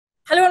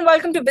Hello and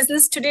welcome to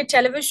Business Today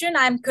Television.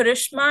 I'm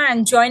Karishma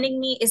and joining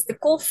me is the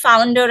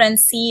co-founder and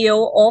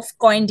CEO of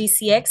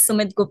Coindcx,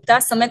 Sumit Gupta.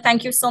 Sumit,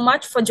 thank you so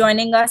much for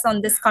joining us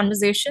on this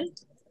conversation.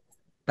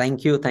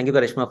 Thank you,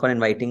 Karishma, for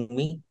inviting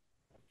me.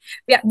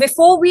 Yeah,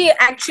 before we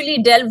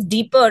actually delve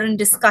deeper in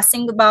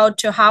discussing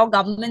about how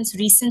government's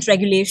recent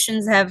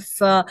regulations have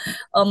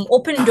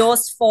opened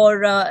doors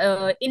for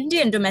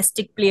Indian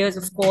domestic players,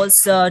 of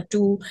course,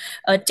 to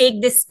take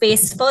this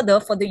space further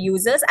for the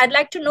users, I'd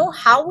like to know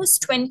how was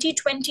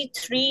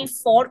 2023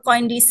 for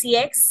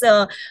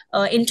Coindcx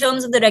in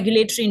terms of the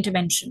regulatory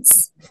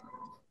interventions?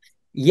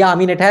 Yeah, I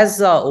mean, it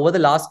has over the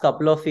last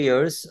couple of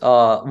years.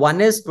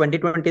 One is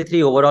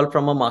 2023 overall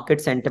from a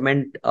market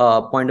sentiment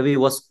point of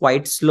view was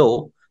quite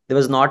slow. There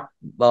was not,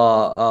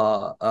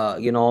 after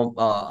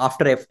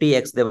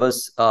FTX, there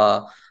was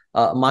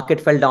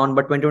market fell down,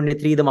 but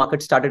 2023, the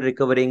market started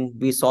recovering.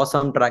 We saw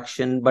some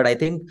traction, but I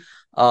think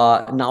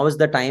now is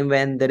the time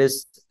when there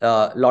is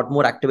a lot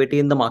more activity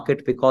in the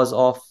market because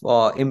of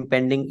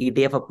impending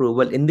ETF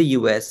approval in the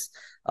US.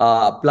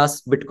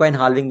 Plus Bitcoin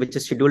halving, which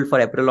is scheduled for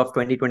April of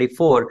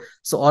 2024.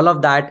 So all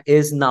of that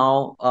is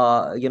now,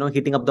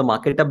 heating up the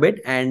market a bit.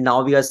 And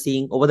now we are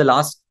seeing over the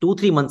last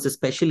 2-3 months,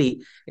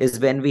 especially, is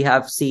when we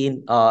have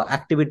seen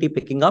activity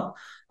picking up.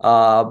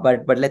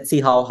 But let's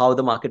see how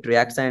the market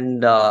reacts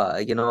and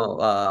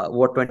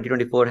what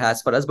 2024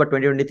 has for us. But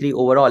 2023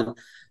 overall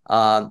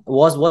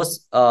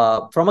was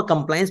from a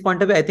compliance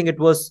point of view, I think it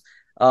was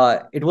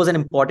an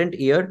important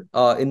year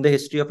in the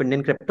history of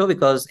Indian crypto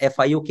because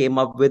FIU came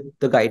up with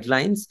the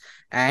guidelines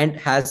and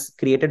has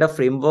created a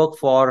framework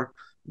for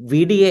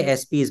VDA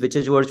SPs, which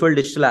is virtual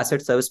digital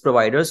asset service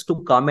providers,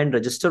 to come and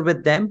register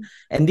with them.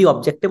 And the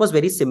objective was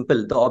very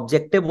simple. The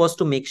objective was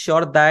to make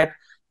sure that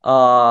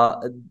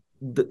to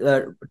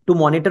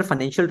monitor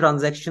financial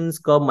transactions,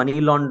 curb money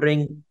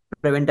laundering,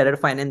 prevent terror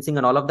financing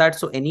and all of that.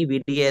 So any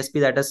VDA SP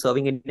that is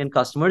serving Indian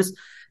customers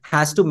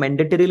has to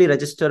mandatorily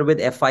register with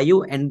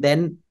FIU and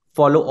then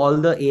follow all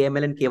the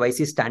AML and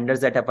KYC standards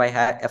that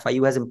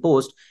FIU has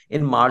imposed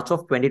in March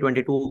of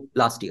 2022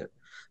 last year.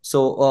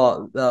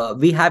 So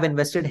we have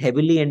invested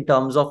heavily in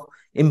terms of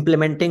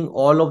implementing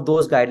all of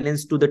those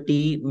guidelines to the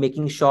T,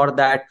 making sure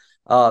that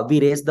we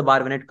raise the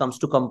bar when it comes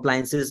to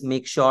compliances,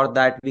 make sure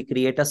that we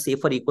create a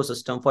safer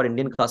ecosystem for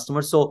Indian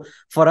customers. So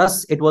for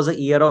us, it was a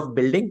year of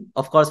building.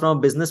 Of course, from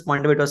a business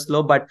point of view, it was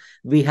slow, but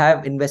we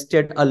have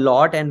invested a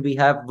lot and we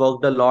have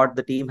worked a lot.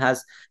 The team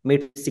has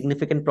made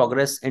significant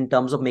progress in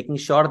terms of making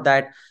sure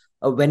that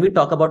when we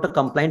talk about a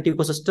compliant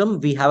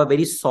ecosystem, we have a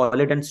very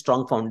solid and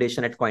strong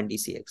foundation at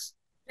Coindcx.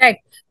 Right.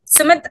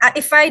 Sumit,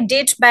 if I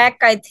date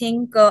back, I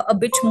think a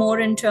bit more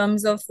in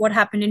terms of what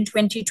happened in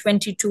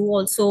 2022,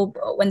 also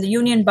when the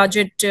union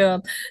budget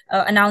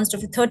announced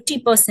of a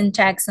 30%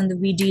 tax on the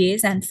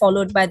VDAs and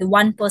followed by the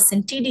 1%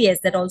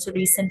 TDS that also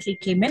recently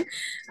came in.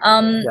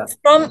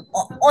 From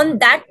on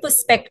that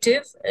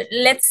perspective,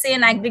 let's say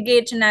an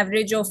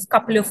average of a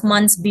couple of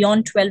months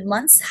beyond 12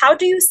 months, how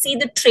do you see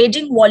the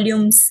trading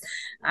volumes?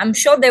 I'm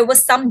sure there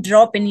was some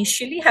drop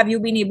initially. Have you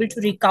been able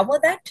to recover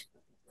that?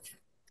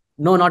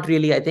 No, not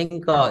really. I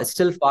think it's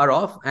still far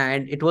off.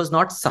 And it was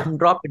not some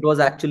drop. It was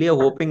actually a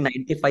whopping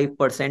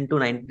 95% to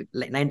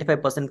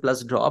 95%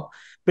 plus drop.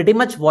 Pretty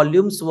much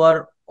volumes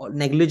were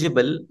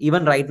negligible.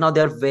 Even right now,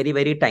 they are very,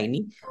 very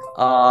tiny.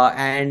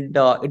 And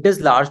it is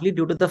largely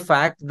due to the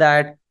fact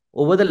that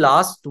over the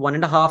last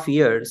 1.5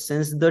 years,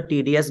 since the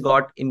TDS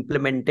got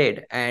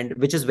implemented, and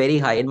which is very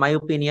high, in my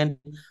opinion,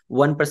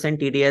 1%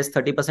 TDS,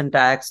 30%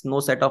 tax, no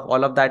set off,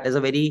 all of that is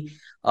a very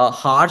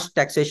harsh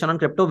taxation on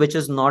crypto, which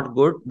is not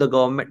good. The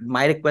government,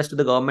 my request to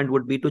the government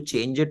would be to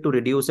change it, to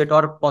reduce it,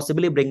 or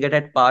possibly bring it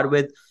at par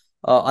with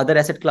other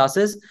asset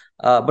classes.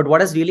 But what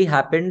has really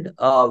happened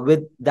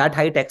with that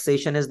high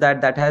taxation is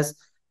that has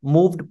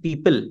moved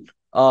people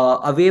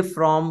away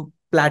from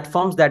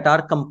platforms that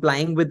are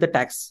complying with the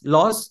tax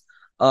laws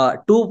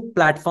to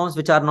platforms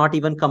which are not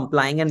even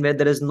complying and where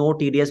there is no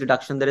TDS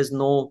reduction, there is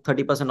no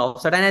 30%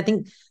 offset. And I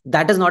think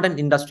that is not an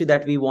industry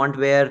that we want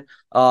where,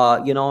 where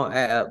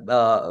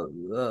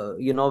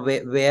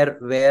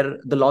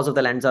the laws of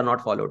the lands are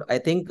not followed. I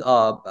think,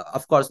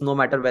 of course, no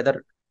matter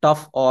whether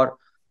tough or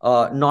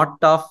not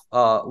tough,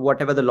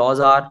 whatever the laws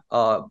are,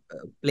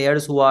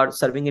 players who are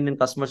serving Indian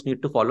customers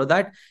need to follow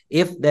that.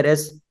 If there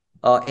is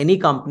any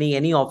company,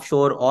 any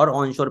offshore or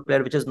onshore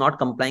player which is not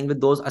complying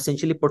with those,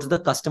 essentially puts the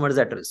customers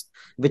at risk,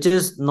 which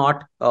is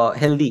not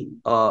healthy,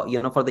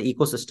 for the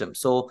ecosystem.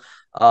 So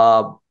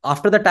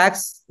after the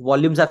tax,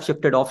 volumes have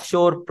shifted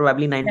offshore.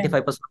 Probably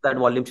 95% of that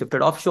volume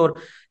shifted offshore.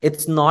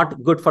 It's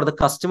not good for the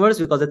customers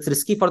because it's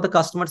risky for the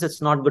customers. It's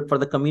not good for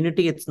the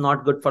community. It's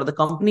not good for the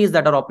companies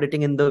that are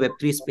operating in the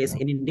Web3 space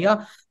in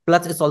India.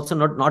 Plus, it's also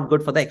not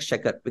good for the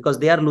exchequer because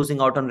they are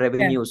losing out on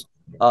revenues.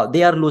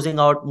 They are losing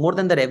out more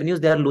than the revenues.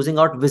 They are losing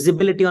out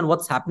visibility on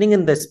what's happening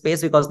in this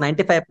space because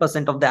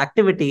 95% of the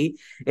activity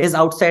is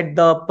outside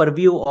the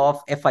purview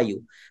of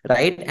FIU,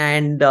 right?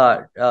 And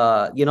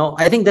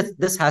I think that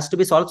this has to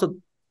be solved. So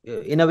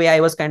in a way,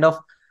 I was kind of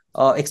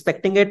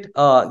expecting it,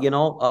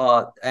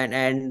 because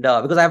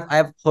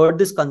I've heard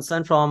this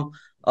concern from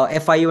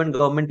FIU and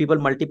government people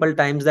multiple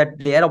times that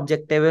their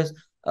objective is,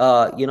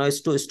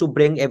 is to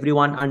bring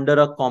everyone under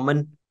a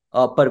common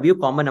purview,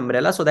 common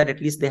umbrella, so that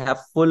at least they have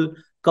full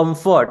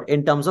comfort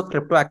in terms of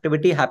crypto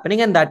activity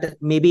happening. And that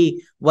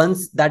maybe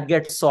once that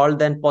gets solved,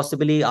 then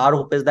possibly our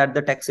hope is that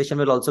the taxation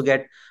will also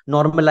get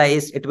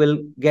normalized. It will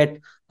get,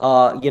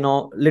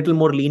 little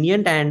more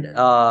lenient, and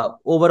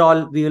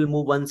overall, we will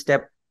move one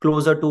step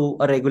closer to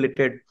a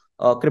regulated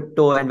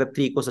crypto and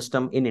Web3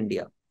 ecosystem in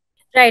India.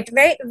 Right.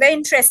 Very, very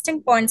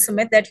interesting point,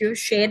 Sumit, that you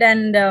shared.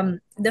 And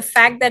the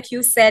fact that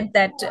you said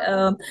that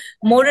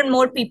more and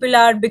more people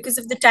are, because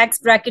of the tax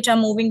bracket, are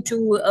moving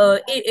to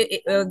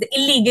the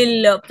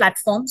illegal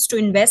platforms to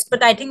invest.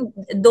 But I think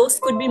those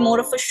could be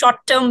more of a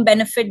short-term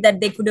benefit that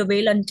they could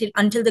avail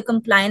until the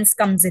compliance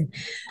comes in.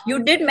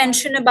 You did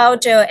mention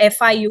about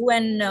FIU,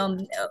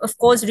 and of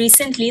course,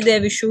 recently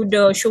they've issued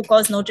show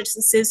cause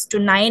notices to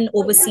 9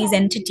 overseas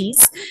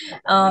entities,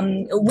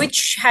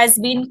 which has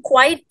been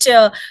quite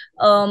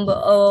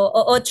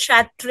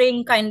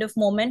earth-shattering kind of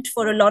moment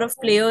for a lot of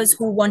players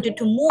who wanted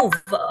to move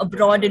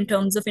abroad in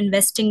terms of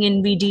investing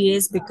in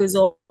VDAs because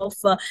of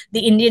the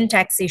Indian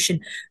taxation.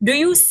 Do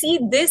you see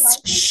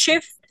this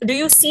shift? Do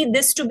you see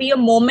this to be a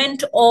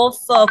moment of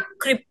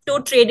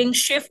crypto trading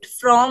shift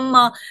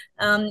from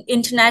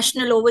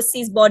international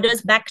overseas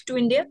borders back to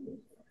India?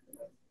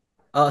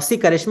 See,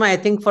 Karishma, I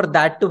think for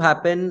that to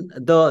happen,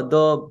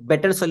 the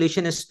better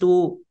solution is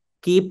to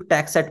keep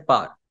tax at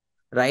par,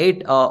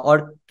 right?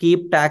 Or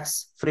keep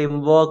tax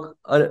framework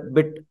a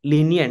bit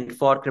lenient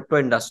for crypto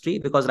industry,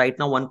 because right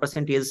now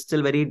 1% is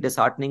still very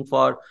disheartening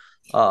for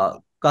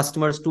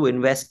customers to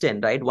invest in,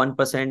 right? 1%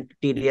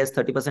 TDS,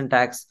 30%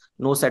 tax,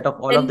 no set of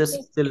all of this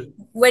still.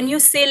 When you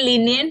say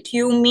lenient,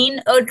 you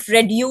mean a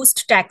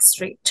reduced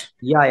tax rate?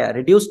 Yeah,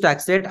 reduced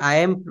tax rate. I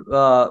am,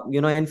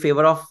 in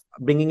favor of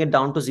bringing it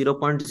down to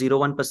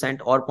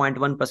 0.01% or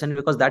 0.1%,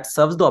 because that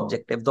serves the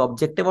objective. The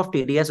objective of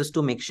TDS is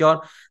to make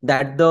sure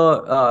that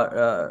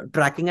the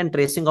tracking and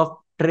tracing of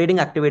trading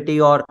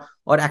activity or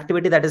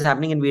activity that is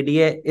happening in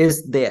VDA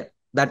is there.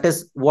 That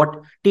is what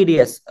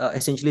TDS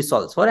essentially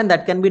solves for, and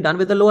that can be done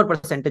with a lower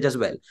percentage as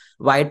well.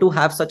 Why to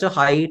have such a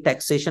high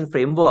taxation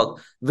framework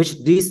which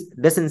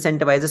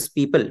disincentivizes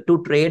people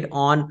to trade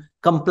on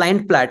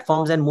compliant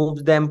platforms and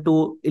moves them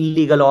to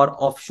illegal or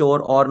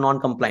offshore or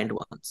non-compliant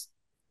ones?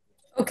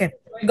 Okay,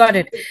 got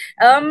it.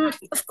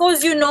 Of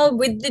course,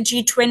 with the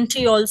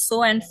G20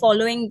 also, and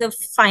following the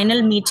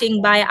final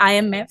meeting by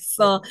IMF,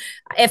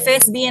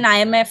 FSB and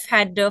IMF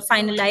had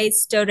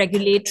finalized a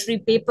regulatory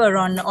paper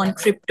on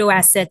crypto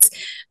assets.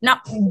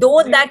 Now,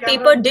 though that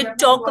paper did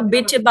talk a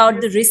bit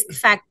about the risk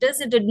factors,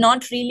 it did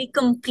not really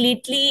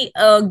completely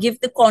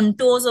give the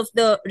contours of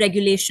the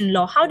regulation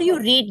law. How do you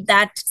read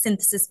that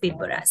synthesis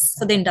paper as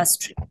for the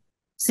industry?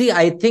 See,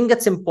 I think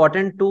it's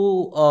important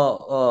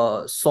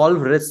to solve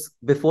risk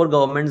before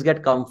governments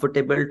get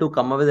comfortable to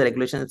come up with a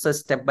regulation. It's a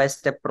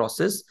step-by-step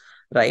process,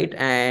 right?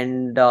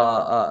 And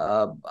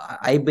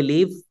I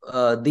believe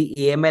the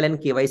AML and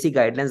KYC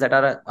guidelines that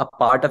are a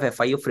part of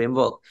FIU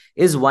framework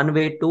is one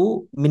way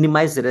to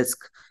minimize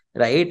risk,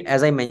 right?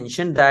 As I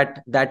mentioned,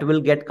 that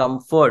will give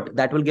comfort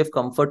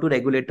to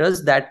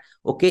regulators that,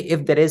 okay,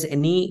 if there is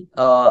any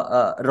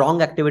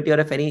wrong activity or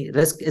if any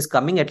risk is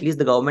coming, at least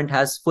the government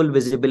has full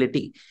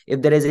visibility.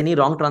 If there is any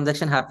wrong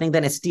transaction happening,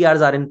 then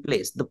STRs are in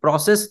place. The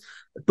process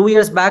 2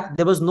 years back,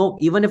 there was no,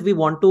 even if we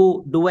want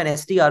to do an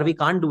STR, we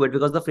can't do it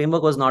because the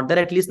framework was not there.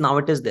 At least now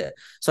it is there.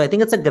 So I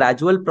think it's a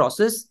gradual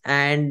process,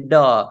 and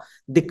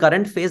the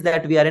current phase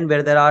that we are in,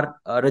 where there are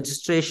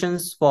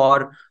registrations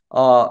for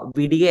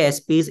VDA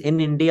SPs in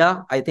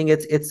India, I think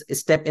it's a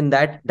step in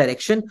that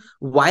direction.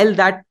 While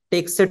that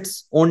takes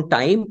its own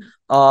time,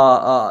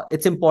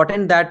 it's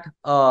important that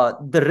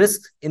the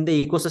risk in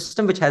the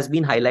ecosystem, which has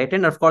been highlighted,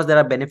 and of course there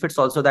are benefits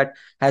also that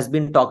has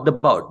been talked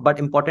about, but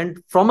important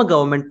from a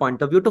government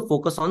point of view to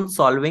focus on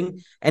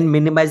solving and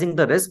minimizing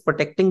the risk,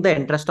 protecting the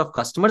interest of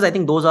customers. I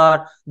think those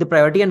are the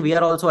priority, and we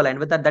are also aligned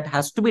with that. That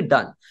has to be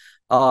done.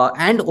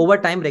 And over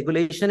time,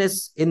 regulation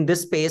is in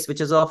this space, which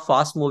is a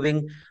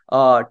fast-moving,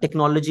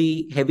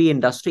 technology-heavy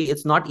industry.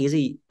 It's not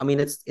easy. I mean,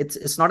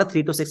 it's not a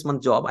 3 to 6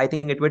 month job. I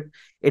think it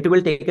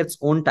will take its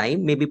own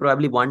time, maybe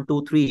probably 1,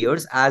 2, 3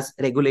 years as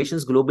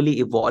regulations globally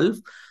evolve.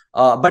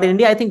 But in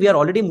India, I think we are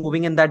already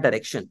moving in that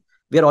direction.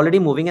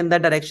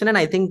 And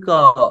I think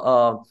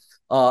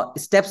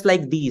steps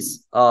like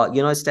these,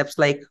 steps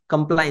like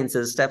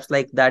compliances, steps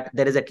like that,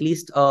 there is at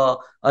least a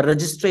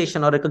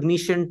registration or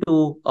recognition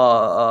to,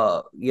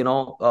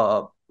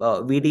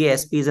 VDA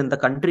SPs in the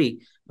country,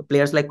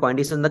 players like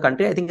Coindcx in the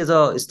country, I think is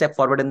a step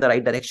forward in the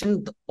right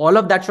direction. All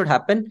of that should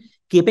happen,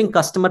 keeping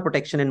customer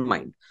protection in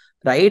mind.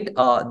 Right,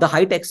 the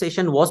high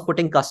taxation was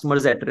putting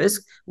customers at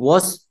risk,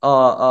 was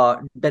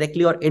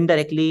directly or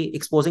indirectly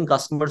exposing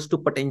customers to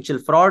potential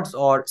frauds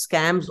or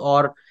scams,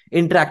 or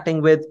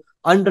interacting with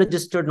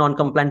unregistered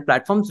non-compliant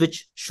platforms,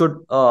 which should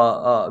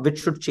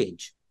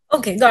change.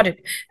 Okay, got it.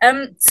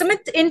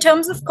 Sumit, in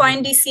terms of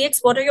Coindcx,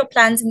 what are your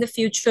plans in the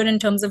future in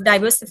terms of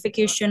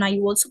diversification? Are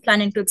you also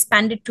planning to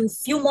expand it to a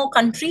few more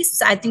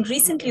countries? I think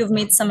recently you've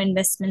made some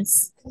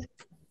investments.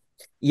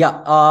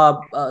 Yeah.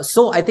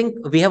 So I think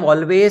we have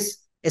always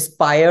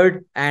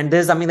aspired, and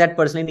this is something that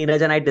personally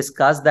Neeraj and I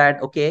discussed,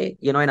 that, okay,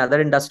 in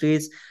other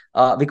industries,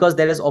 because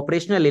there is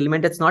operational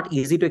element, it's not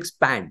easy to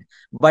expand.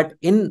 But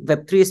in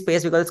Web3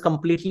 space, because it's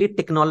completely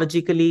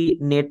technologically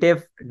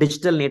native,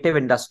 digital native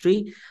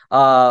industry,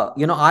 our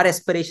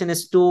aspiration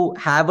is to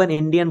have an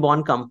Indian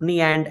born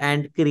company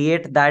and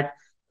create that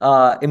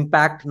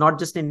impact, not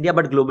just in India,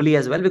 but globally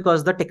as well,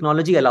 because the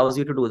technology allows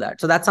you to do that.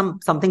 So that's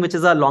something which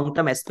is a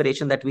long-term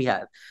aspiration that we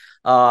have.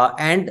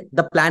 And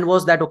the plan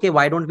was that, okay,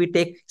 why don't we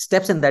take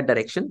steps in that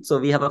direction? So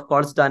we have, of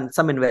course, done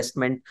some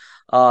investment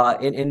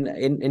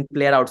in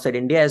player outside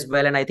India as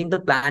well. And I think the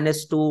plan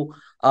is to,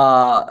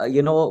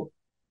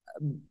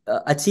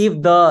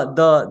 achieve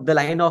the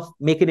line of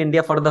make in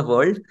India for the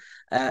world.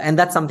 And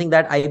that's something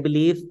that I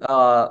believe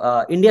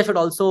India should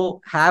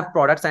also have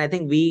products. And I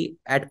think we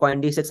at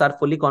Coindcx are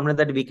fully confident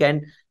that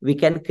we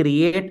can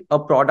create a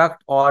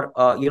product or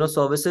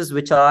services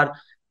which are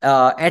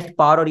at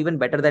par or even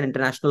better than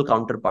international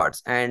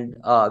counterparts. And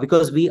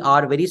because we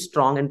are very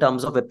strong in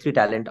terms of Web3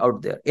 talent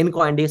out there in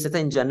Coindcx and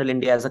in general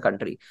India as a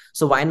country.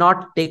 So why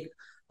not take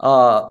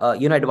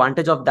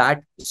advantage of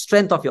that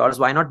strength of yours?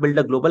 Why not build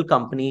a global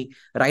company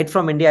right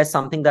from India? Is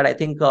something that I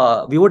think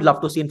we would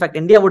love to see. In fact,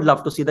 India would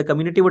love to see, the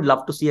community would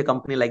love to see a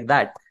company like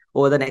that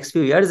over the next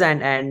few years.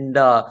 And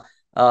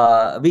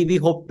we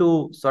hope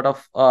to sort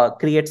of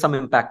create some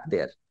impact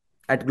there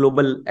at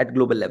global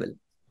level.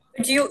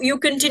 But you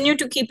continue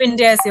to keep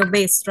India as your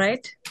base,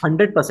 right?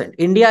 100%.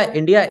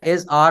 India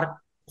is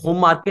our home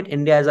market.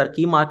 India is our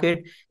key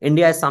market.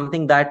 India is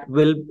something that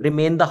will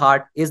remain the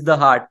heart, is the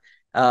heart.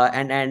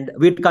 And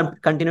we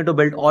continue to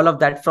build all of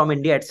that from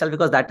India itself,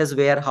 because that is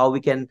where how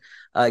we can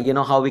create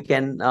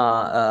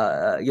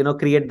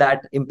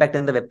that impact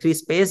in the Web3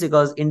 space,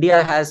 because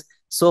India has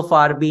so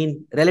far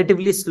been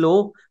relatively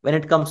slow when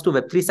it comes to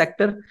Web3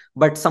 sector,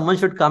 but someone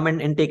should come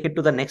and take it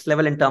to the next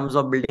level in terms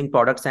of building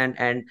products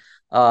and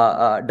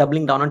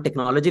doubling down on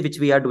technology, which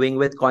we are doing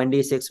with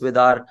Coindcx, with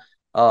our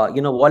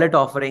wallet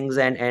offerings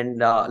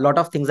and a lot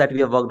of things that we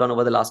have worked on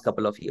over the last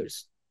couple of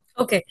years.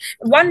 Okay.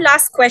 One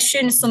last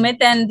question, Sumit,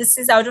 and this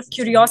is out of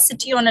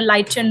curiosity on a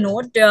lighter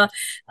note.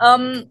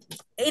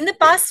 In the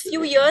past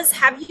few years,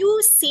 have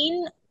you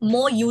seen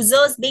more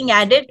users being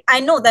added? I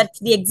know that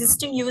the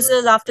existing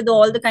users, after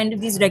all the kind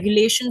of these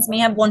regulations, may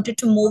have wanted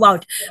to move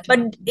out.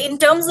 But in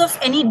terms of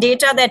any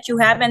data that you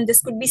have, and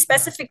this could be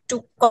specific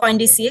to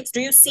Coindcx, do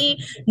you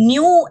see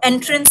new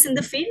entrants in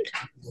the field?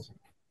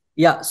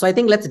 Yeah, so I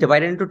think let's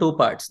divide it into two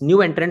parts.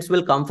 New entrants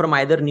will come from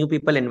either new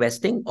people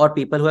investing or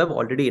people who have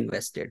already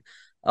invested.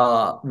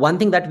 One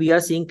thing that we are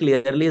seeing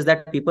clearly is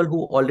that people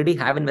who already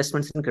have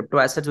investments in crypto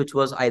assets, which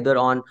was either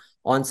on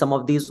some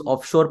of these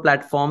offshore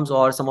platforms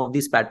or some of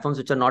these platforms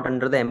which are not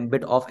under the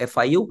ambit of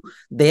FIU,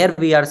 there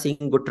we are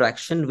seeing good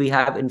traction. We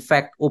have in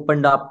fact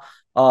opened up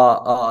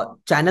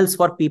channels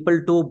for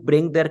people to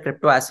bring their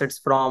crypto assets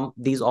from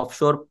these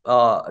offshore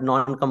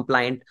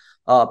non-compliant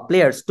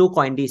players to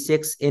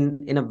Coindcx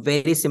in a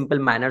very simple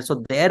manner.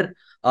 So there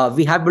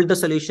we have built a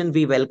solution.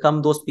 We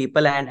welcome those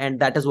people, and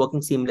that is working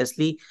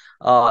seamlessly.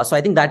 So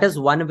I think that is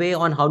one way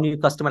on how new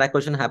customer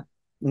acquisition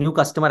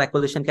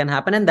can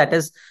happen, and that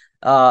is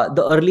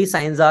the early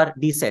signs are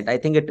decent. I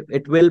think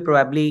it will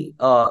probably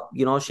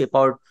shape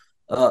out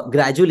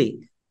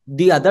gradually.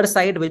 The other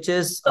side, which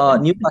is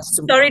new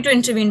customers. Sorry to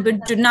intervene,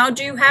 but now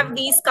do you have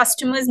these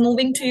customers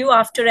moving to you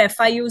after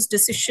FIU's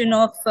decision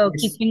of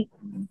keeping?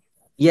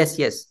 Yes.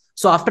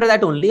 So after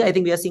that only, I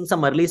think we are seeing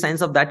some early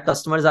signs of that.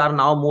 Customers are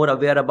now more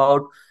aware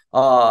about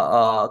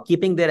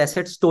keeping their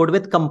assets stored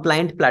with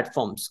compliant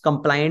platforms,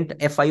 compliant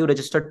FIU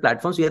registered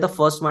platforms. We are the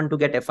first one to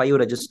get FIU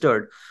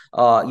registered,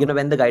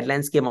 when the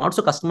guidelines came out.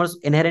 So customers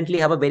inherently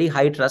have a very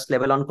high trust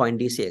level on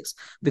Coindcx.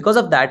 Because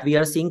of that, we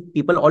are seeing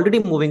people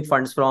already moving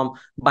funds from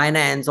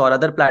Binance or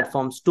other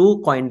platforms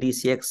to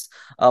Coindcx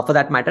for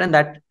that matter. And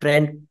that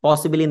trend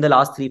possibly in the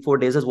last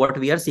 3-4 days is what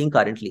we are seeing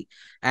currently.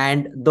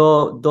 And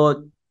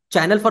the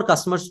channel for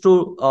customers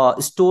to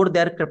store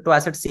their crypto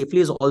assets safely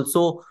is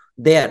also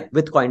there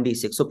with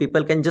Coindcx. So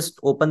people can just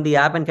open the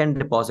app and can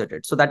deposit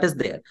it. So that is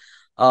there.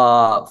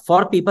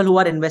 For people who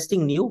are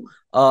investing new,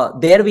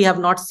 there we have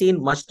not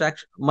seen much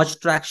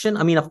traction.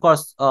 I mean, of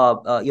course,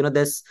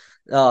 there's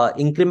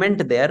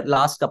increment there.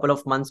 Last couple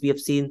of months, we have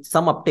seen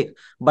some uptick,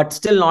 but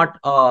still not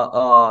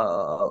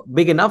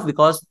big enough,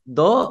 because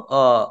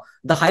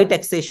the high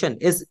taxation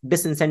is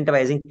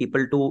disincentivizing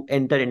people to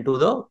enter into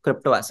the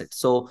crypto assets.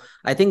 So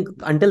I think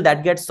until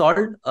that gets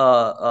solved,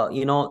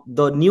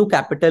 the new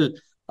capital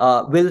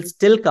will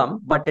still come,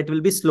 but it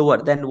will be slower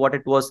than what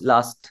it was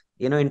last,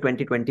 in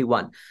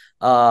 2021.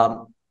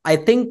 I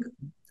think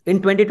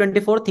in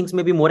 2024, things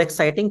may be more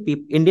exciting.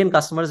 Indian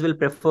customers will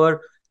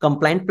prefer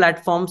compliant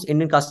platforms.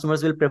 Indian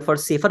customers will prefer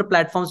safer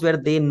platforms where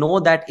they know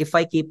that if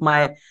I keep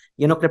my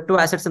crypto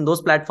assets in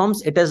those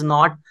platforms, it is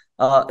not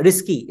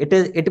risky.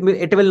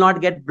 It will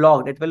not get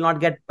blocked. It will not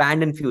get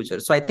banned in future.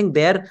 So I think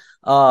there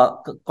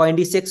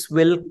Coindcx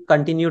will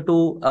continue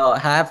to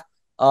have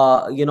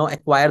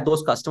acquire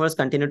those customers,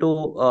 continue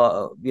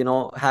to,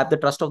 have the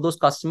trust of those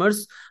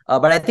customers.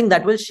 But I think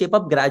that will shape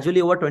up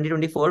gradually over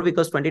 2024,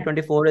 because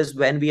 2024 is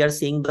when we are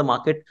seeing the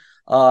market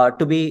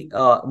to be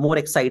more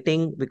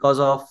exciting because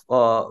of,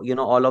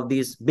 all of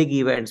these big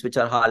events which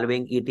are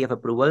halving ETF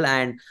approval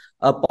and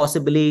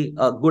possibly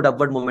a good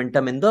upward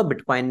momentum in the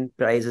Bitcoin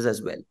prices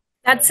as well.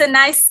 That's a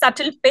nice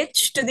subtle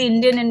pitch to the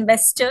Indian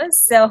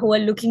investors who are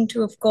looking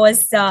to, of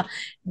course,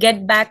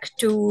 get back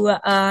to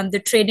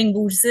the trading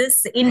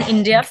bourses in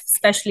India,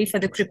 especially for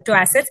the crypto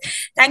assets.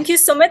 Thank you,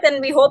 Sumit,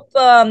 and we hope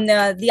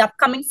the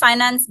upcoming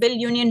Finance Bill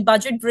Union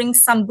budget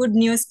brings some good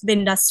news to the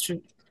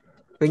industry.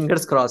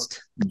 Fingers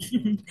crossed.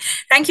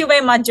 Thank you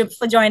very much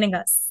for joining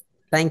us.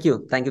 Thank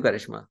you. Thank you,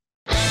 Karishma.